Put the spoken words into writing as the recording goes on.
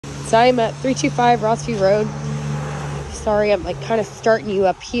So I'm at 325 Rossview Road. Sorry, I'm like kind of starting you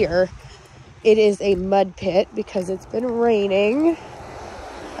up here. It is a mud pit because it's been raining.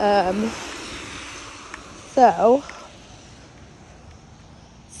 So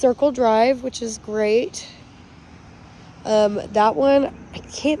Circle Drive, which is great. That one, I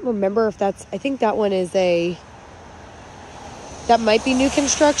can't remember if that's, I think that one is that might be new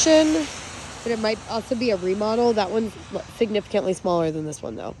construction, but it might also be a remodel. That one's significantly smaller than this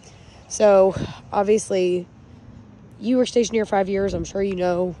one though. So obviously you were stationed here 5 years. I'm sure you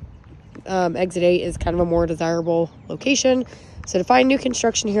know exit 8 is kind of a more desirable location. So to find new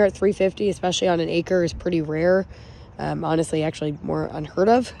construction here at 350, especially on an acre, is pretty rare. Honestly, actually more unheard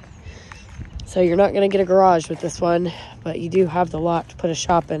of. So you're not going to get a garage with this one, but you do have the lot to put a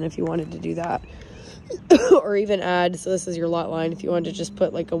shop in if you wanted to do that. Or even add, so this is your lot line. If you wanted to just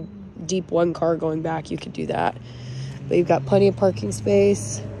put like a deep one car going back, you could do that. But you've got plenty of parking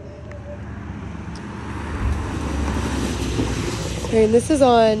space. Okay, and this is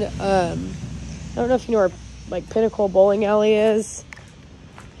on, I don't know if you know where like Pinnacle Bowling Alley is,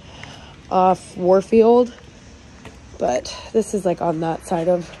 off Warfield, but this is like on that side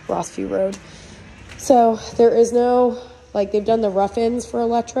of Rossview Road. So there is no, like they've done the rough-ins for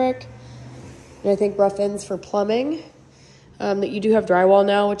electric, and I think rough-ins for plumbing. That you do have drywall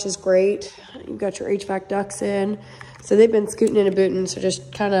now, which is great. You've got your HVAC ducts in. So they've been scooting and booting, so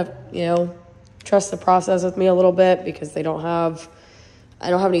just kind of, you know, trust the process with me a little bit because I don't have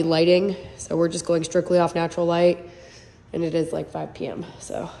any lighting, so we're just going strictly off natural light, and it is like 5 p.m.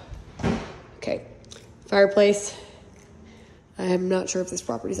 So, okay, fireplace. I am not sure if this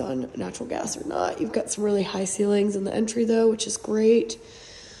property's on natural gas or not. You've got some really high ceilings in the entry though, which is great.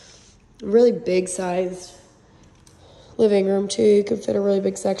 Really big sized living room too. You could fit a really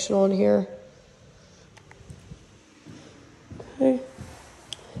big sectional in here. Okay.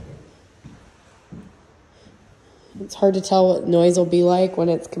 It's hard to tell what noise will be like when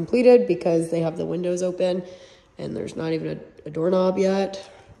it's completed because they have the windows open and there's not even a doorknob yet,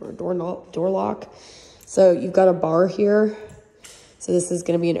 or a door lock. So you've got a bar here. So this is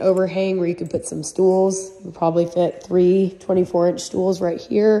going to be an overhang where you could put some stools. You'll probably fit 3 24-inch stools right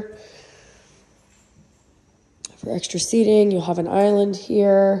here. For extra seating, you'll have an island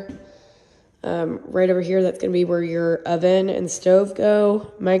here. Right over here, that's going to be where your oven and stove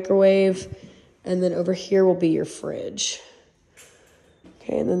go, microwave. And then over here will be your fridge.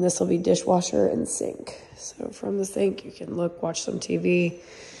 Okay, and then this will be dishwasher and sink. So from the sink, you can watch some TV.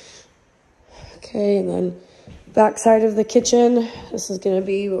 Okay, and then back side of the kitchen, this is going to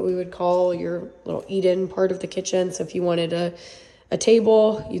be what we would call your little eat-in part of the kitchen. So if you wanted a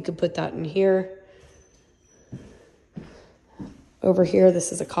table, you could put that in here. Over here,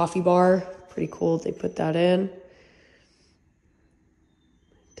 this is a coffee bar. Pretty cool they put that in.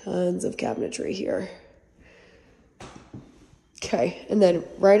 Tons of cabinetry here. Okay, and then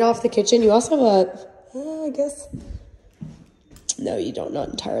right off the kitchen, you also have I guess, no, you don't, not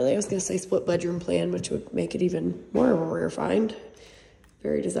entirely. I was going to say split bedroom plan, which would make it even more of a rare find.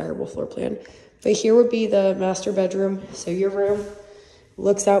 Very desirable floor plan. But here would be the master bedroom. So your room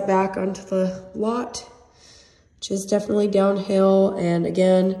looks out back onto the lot, which is definitely downhill. And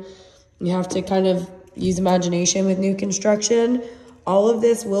again, you have to kind of use imagination with new construction. All of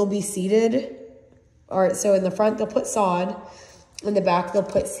this will be seeded. All right, so in the front, they'll put sod. In the back, they'll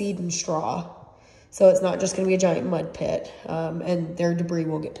put seed and straw. So it's not just going to be a giant mud pit, and their debris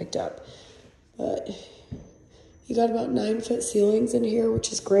will get picked up. But you got about 9-foot ceilings in here,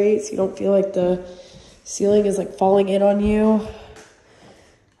 which is great. So you don't feel like the ceiling is like falling in on you. All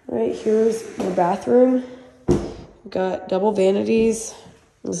right, here's your bathroom. We've got double vanities.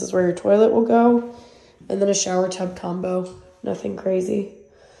 This is where your toilet will go. And then a shower tub combo. Nothing crazy.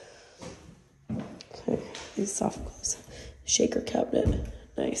 Okay, these soft clothes. Shaker cabinet.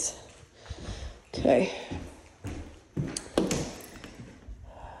 Nice. Okay.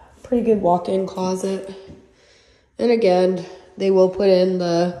 Pretty good walk-in closet. And again, they will put in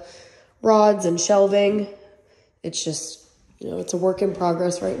the rods and shelving. It's just, you know, it's a work in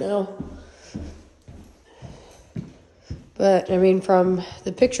progress right now. But, I mean, from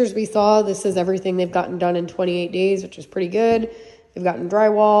the pictures we saw, this is everything they've gotten done in 28 days, which is pretty good. They've gotten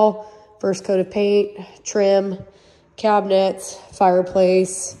drywall, first coat of paint, trim, cabinets,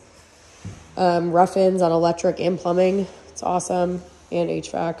 fireplace, rough-ins on electric and plumbing. It's awesome. And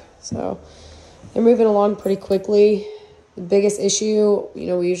HVAC. So they're moving along pretty quickly. The biggest issue, you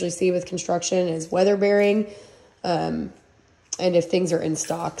know, we usually see with construction is weather bearing, and if things are in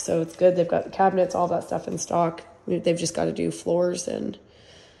stock. So it's good. They've got cabinets, all that stuff in stock. They've just got to do floors and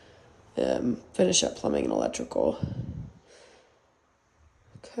finish up plumbing and electrical.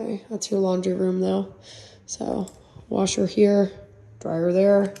 Okay, that's your laundry room though. So washer here, dryer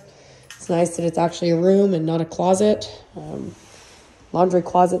there. It's nice that it's actually a room and not a closet. Laundry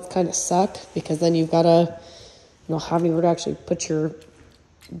closets kind of suck because then you've got to, have anywhere to actually put your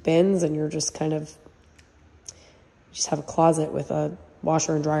bins, and you're just kind of, just have a closet with a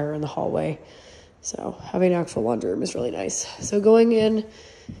washer and dryer in the hallway. So having an actual laundry room is really nice. So going in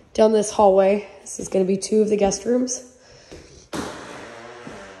down this hallway, this is going to be 2 of the guest rooms.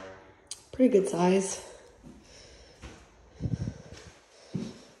 Pretty good size.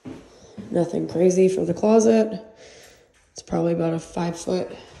 Nothing crazy for the closet. It's probably about a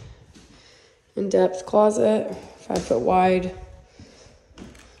 5-foot in-depth closet, 5 foot wide.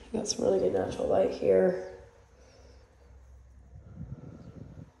 Got some really good natural light here.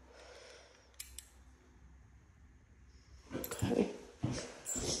 Okay.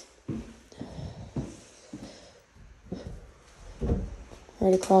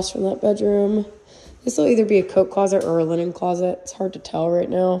 Right across from that bedroom. This will either be a coat closet or a linen closet. It's hard to tell right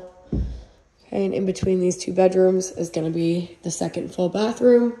now. Okay, and in between these 2 bedrooms is going to be the second full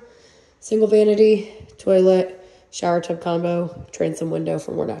bathroom. Single vanity, toilet, shower tub combo, transom window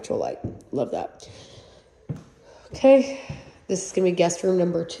for more natural light. Love that. Okay, this is going to be guest room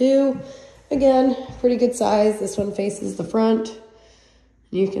number 2. Again, pretty good size. This one faces the front.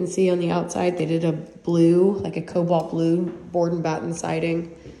 You can see on the outside they did a blue, like a cobalt blue board and batten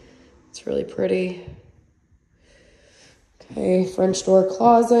siding. It's really pretty. Okay, French door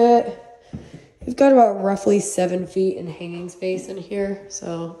closet. You've got about roughly 7 feet in hanging space in here.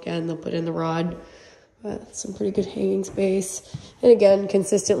 So again, they'll put in the rod, but some pretty good hanging space. And again,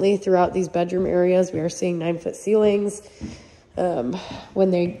 consistently throughout these bedroom areas, we are seeing 9-foot ceilings.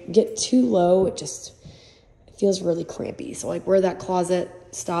 When they get too low, it feels really crampy. So like where that closet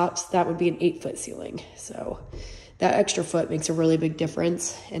stops, that would be an 8-foot ceiling. So that extra foot makes a really big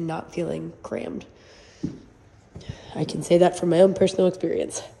difference in not feeling crammed. I can say that from my own personal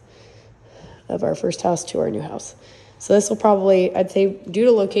experience of our first house to our new house. So this will probably, I'd say due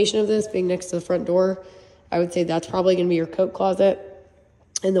to location of this being next to the front door, I would say that's probably going to be your coat closet.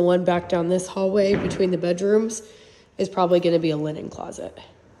 And the one back down this hallway between the bedrooms is probably going to be a linen closet.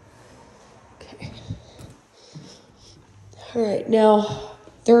 Okay. All right, now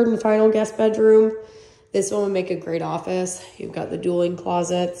third and final guest bedroom. This one would make a great office. You've got the dueling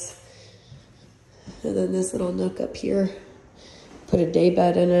closets. And then this little nook up here. Put a day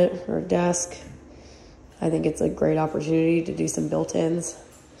bed in it or a desk. I think it's a great opportunity to do some built-ins.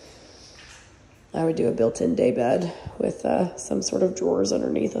 I would do a built-in day bed with some sort of drawers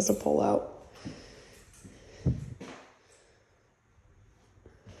underneath as a pull-out.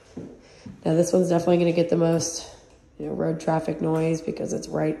 Now this one's definitely going to get the most road traffic noise because it's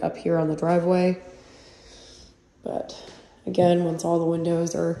right up here on the driveway. But again, once all the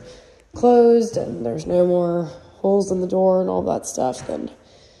windows are closed and there's no more holes in the door and all that stuff, then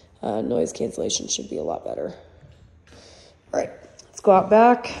noise cancellation should be a lot better. All right, let's go out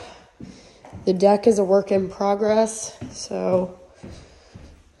back. The deck is a work in progress, so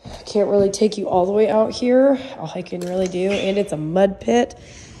I can't really take you all the way out here. All I can really do, and it's a mud pit,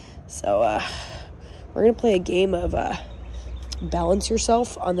 so we're gonna play a game of balance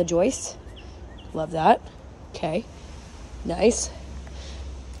yourself on the joist. Love that. Okay, nice.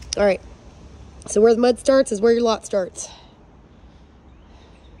 All right, so where the mud starts is where your lot starts.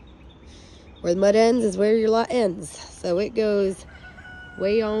 Where the mud ends is where your lot ends. So it goes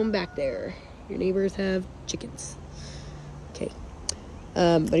way on back there. Your neighbors have chickens. Okay,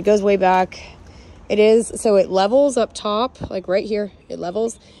 but it goes way back. It is, so it levels up top, like right here, it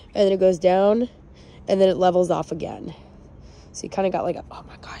levels, and then it goes down, and then it levels off again. So you kind of got like a, oh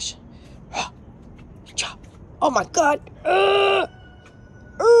my gosh. Oh my God.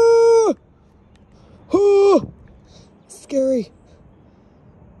 Scary.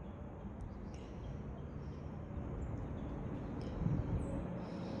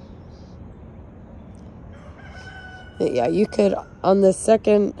 Yeah, you could, on the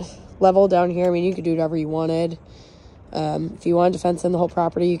second level down here, I mean, you could do whatever you wanted. If you wanted to fence in the whole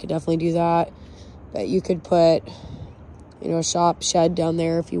property, you could definitely do that. But you could put, a shop shed down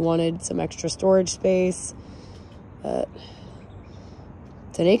there if you wanted some extra storage space. But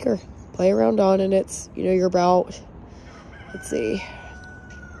it's an acre. Play around on, and it's, you're about, let's see,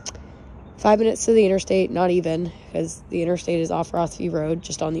 5 minutes to the interstate, not even, because the interstate is off Rossview Rd,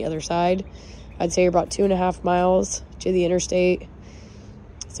 just on the other side. I'd say you're about 2.5 miles to the interstate.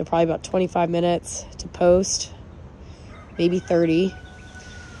 So probably about 25 minutes to post, maybe 30.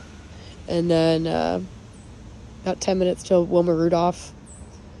 And then about 10 minutes to Wilma Rudolph.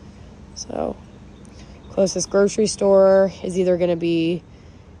 So closest grocery store is either going to be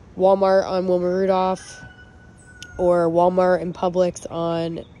Walmart on Wilma Rudolph, or Walmart and Publix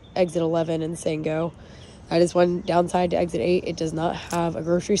on exit 11 in Sango. That is one downside to exit 8. It does not have a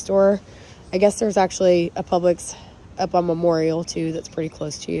grocery store. I guess there's actually a Publix up on Memorial too that's pretty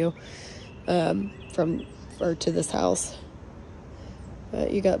close to you, to this house.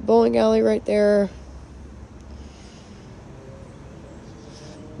 But you got bowling alley right there.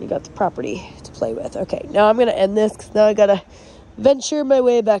 You got the property to play with. Okay, now I'm going to end this because now I got to venture my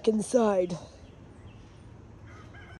way back inside.